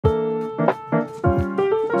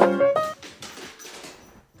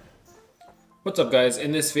What's up, guys?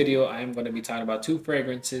 In this video I am going to be talking about two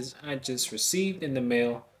fragrances I just received in the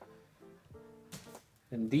mail,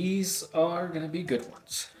 and these are going to be good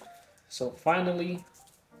ones. So finally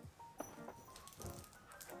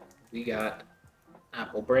we got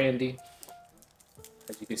Apple Brandy.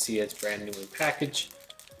 As you can see, it's brand new in package.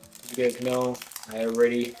 As you guys know, I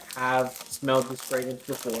already have smelled this fragrance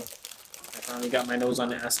before. I finally got my nose on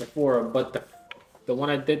the Sephora, but the one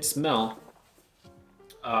I did smell,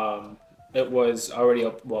 it was already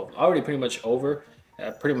already pretty much over.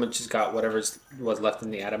 I pretty much just got whatever was left in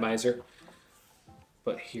the atomizer.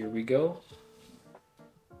 But here we go.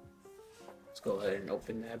 Let's go ahead and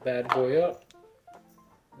open that bad boy up.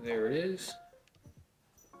 There it is.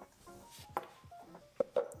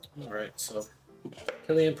 All right, so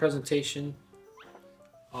Kilian presentation.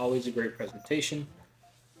 Always a great presentation.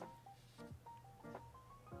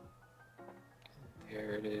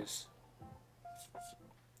 There it is.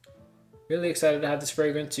 Really excited to have this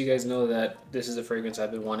fragrance. You guys know that this is a fragrance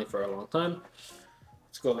I've been wanting for a long time.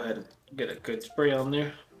 Let's go ahead and get a good spray on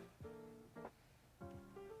there.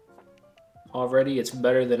 Already it's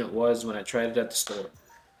better than it was when I tried it at the store.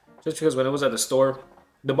 Just because when it was at the store,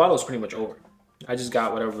 the bottle was pretty much over. I just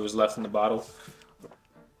got whatever was left in the bottle,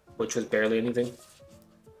 which was barely anything.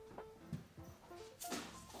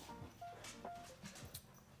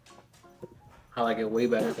 I like it way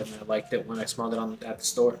better than I liked it when I smelled it at the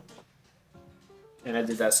store. And I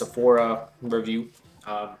did that Sephora review.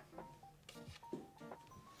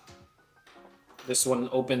 This one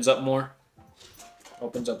opens up more.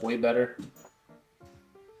 Opens up way better.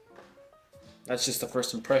 That's just the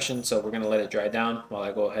first impression, so we're going to let it dry down while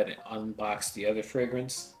I go ahead and unbox the other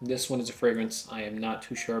fragrance. This one is a fragrance I am not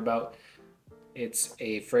too sure about. It's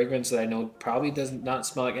a fragrance that I know probably does not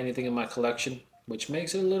smell like anything in my collection, which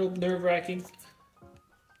makes it a little nerve-wracking.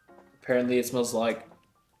 Apparently it smells like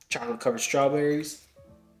chocolate-covered strawberries.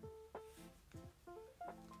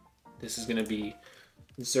 This is going to be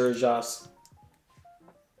Xerjoff's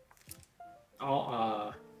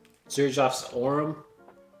Aurum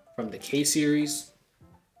from the K series.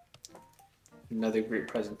 Another great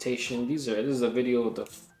presentation. This is a video of the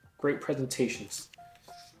great presentations.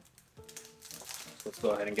 Let's go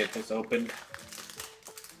ahead and get this open.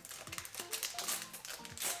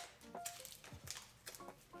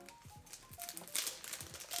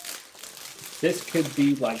 This could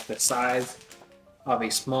be like the size of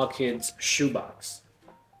a small kid's shoebox.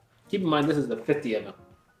 Keep in mind this is the 50 ml.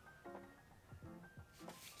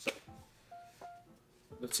 So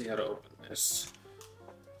let's see how to open this.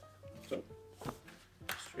 So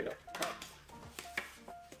straight up top.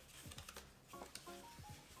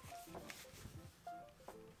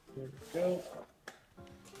 There we go.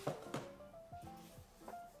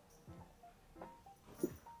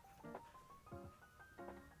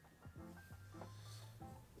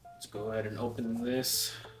 Let's go ahead and open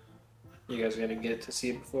this. You guys are gonna get to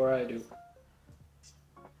see it before I do.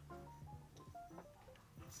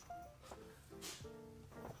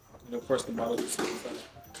 And of course the bottle is inside.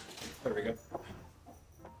 There we go.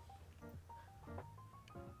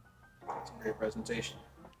 It's a great presentation.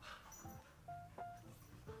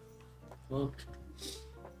 Well,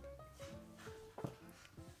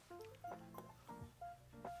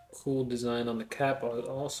 cool design on the cap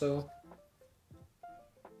also.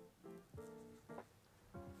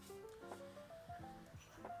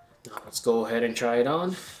 Now let's go ahead and try it on.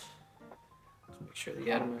 Let's make sure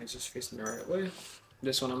the atomizer is facing the right way.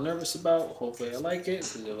 This one I'm nervous about. Hopefully I like it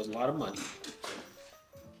because it was a lot of money.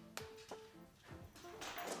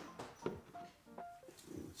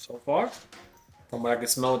 So far, from what I can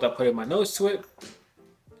smell without putting my nose to it,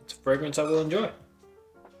 it's a fragrance I will enjoy,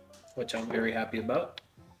 which I'm very happy about.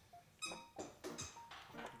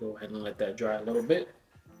 Go ahead and let that dry a little bit.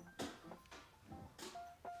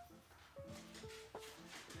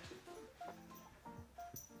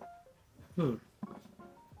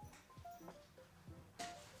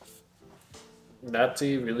 That's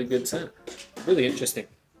a really good scent. Really interesting.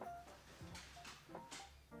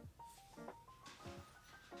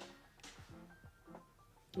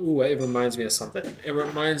 Ooh, it reminds me of something. It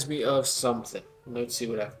reminds me of something. Let's see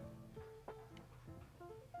what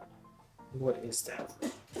what is that?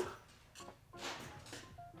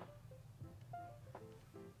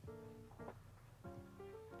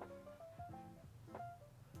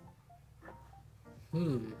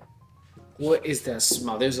 What is that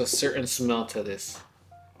smell? There's a certain smell to this.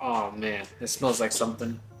 Oh man, it smells like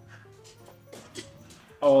something.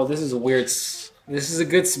 Oh, this is a weird. This is a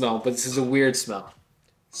good smell, but this is a weird smell.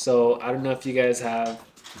 So I don't know if you guys have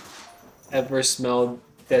ever smelled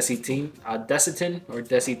desitin or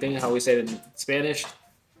desitin, how we say it in Spanish.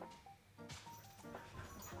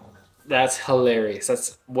 That's hilarious.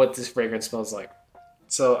 That's what this fragrance smells like.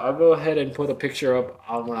 So I'll go ahead and put a picture up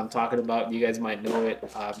on what I'm talking about. You guys might know it.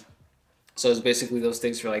 So it's basically those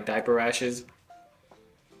things for like diaper rashes.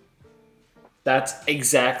 That's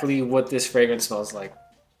exactly what this fragrance smells like.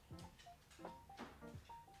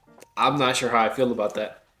 I'm not sure how I feel about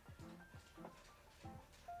that.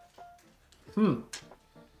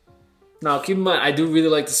 Now keep in mind, I do really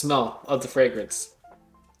like the smell of the fragrance.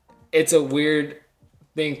 It's a weird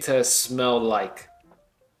thing to smell like.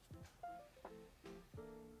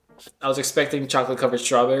 I was expecting chocolate covered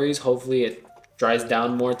strawberries. Hopefully it dries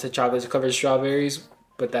down more to chocolate covered strawberries,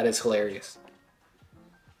 but that is hilarious.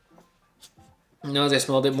 Now as I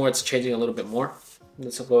smelled it more, it's changing a little bit more.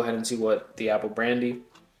 Let's go ahead and see what the apple brandy.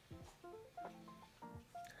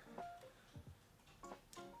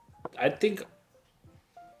 I think,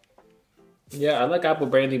 yeah, I like apple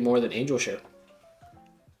brandy more than angel share.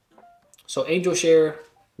 So angel share,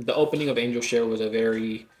 the opening of angel share was a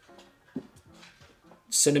very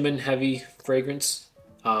cinnamon heavy fragrance.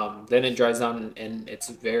 Then it dries down and it's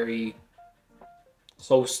very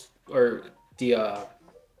close, or the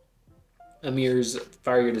Amir's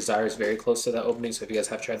Fire Your Desire is very close to that opening. So if you guys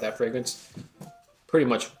have tried that fragrance, pretty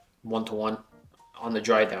much 1-to-1 on the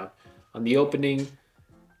dry down. On the opening,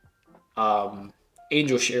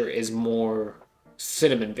 Angel Share is more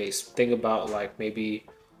cinnamon based. Think about like maybe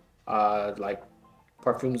like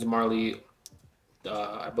Parfums de Marly.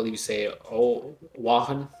 I believe you say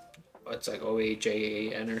Wahan. It's like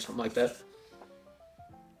Oajan or something like that.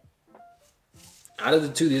 Out of the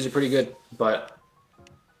two, these are pretty good. But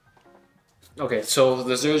okay, so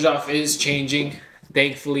the Xerjoff is changing.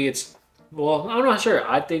 Thankfully, it's, well, I'm not sure.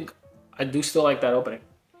 I think I do still like that opening.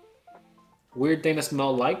 Weird thing to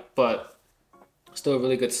smell like, but still a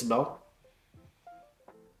really good smell.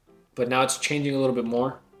 But now it's changing a little bit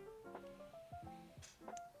more.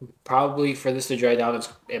 Probably for this to dry down,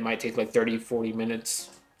 it might take like 30-40 minutes.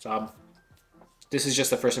 So this is just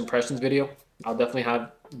the first impressions video. I'll definitely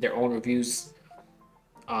have their own reviews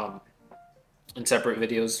in separate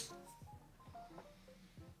videos.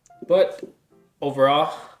 But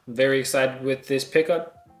overall, very excited with this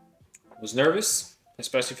pickup. Was nervous,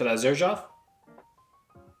 especially for that Xerjoff.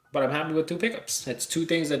 But I'm happy with 2 pickups. It's 2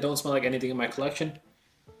 things that don't smell like anything in my collection.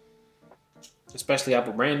 Especially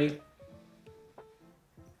apple brandy.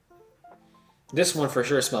 This one for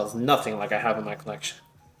sure smells nothing like I have in my collection.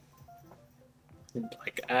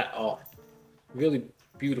 Like at all. Really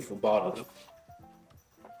beautiful bottle.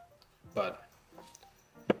 But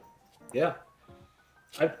yeah.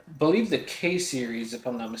 I believe the K series, if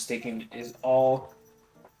I'm not mistaken, is all,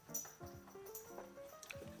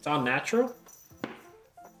 it's all natural.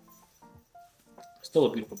 Still a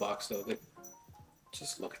beautiful box though.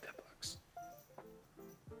 Just look at that box.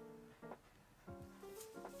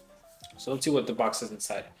 So let's see what the box is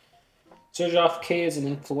inside. Xerjoff K is an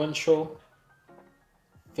influential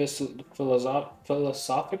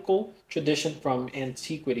philosophical tradition from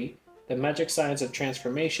antiquity. The magic science of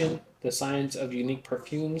transformation, the science of unique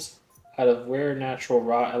perfumes out of rare natural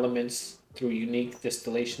raw elements through unique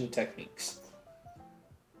distillation techniques.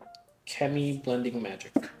 Chemi blending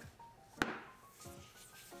magic.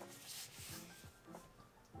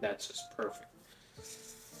 That's just perfect.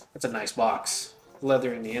 That's a nice box.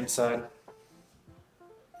 Leather in the inside.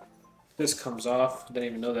 This comes off. Didn't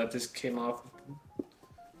even know that this came off.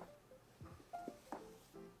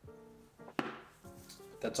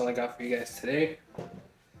 That's all I got for you guys today. I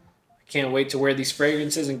can't wait to wear these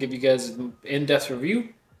fragrances and give you guys an in-depth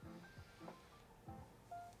review.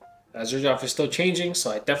 Xerjoff is still changing,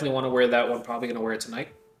 so I definitely want to wear that one. Probably going to wear it tonight.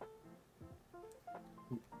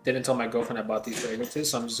 Didn't tell my girlfriend I bought these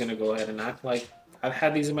fragrances, so I'm just going to go ahead and act like I've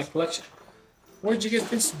had these in my collection. Where'd you get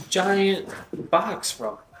this giant box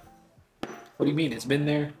from? What do you mean? It's been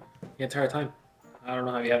there the entire time. I don't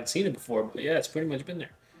know how you haven't seen it before, but yeah, it's pretty much been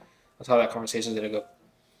there. That's how that conversation is going to go.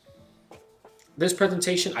 This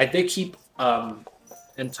presentation, I did keep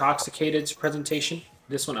Intoxicated's presentation.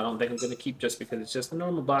 This one I don't think I'm going to keep just because it's just a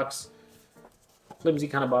normal box. Flimsy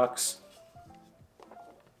kind of box.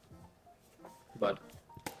 But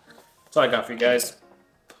that's all I got for you guys.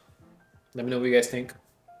 Let me know what you guys think.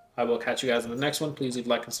 I will catch you guys in the next one. Please leave a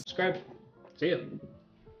like and subscribe. See ya.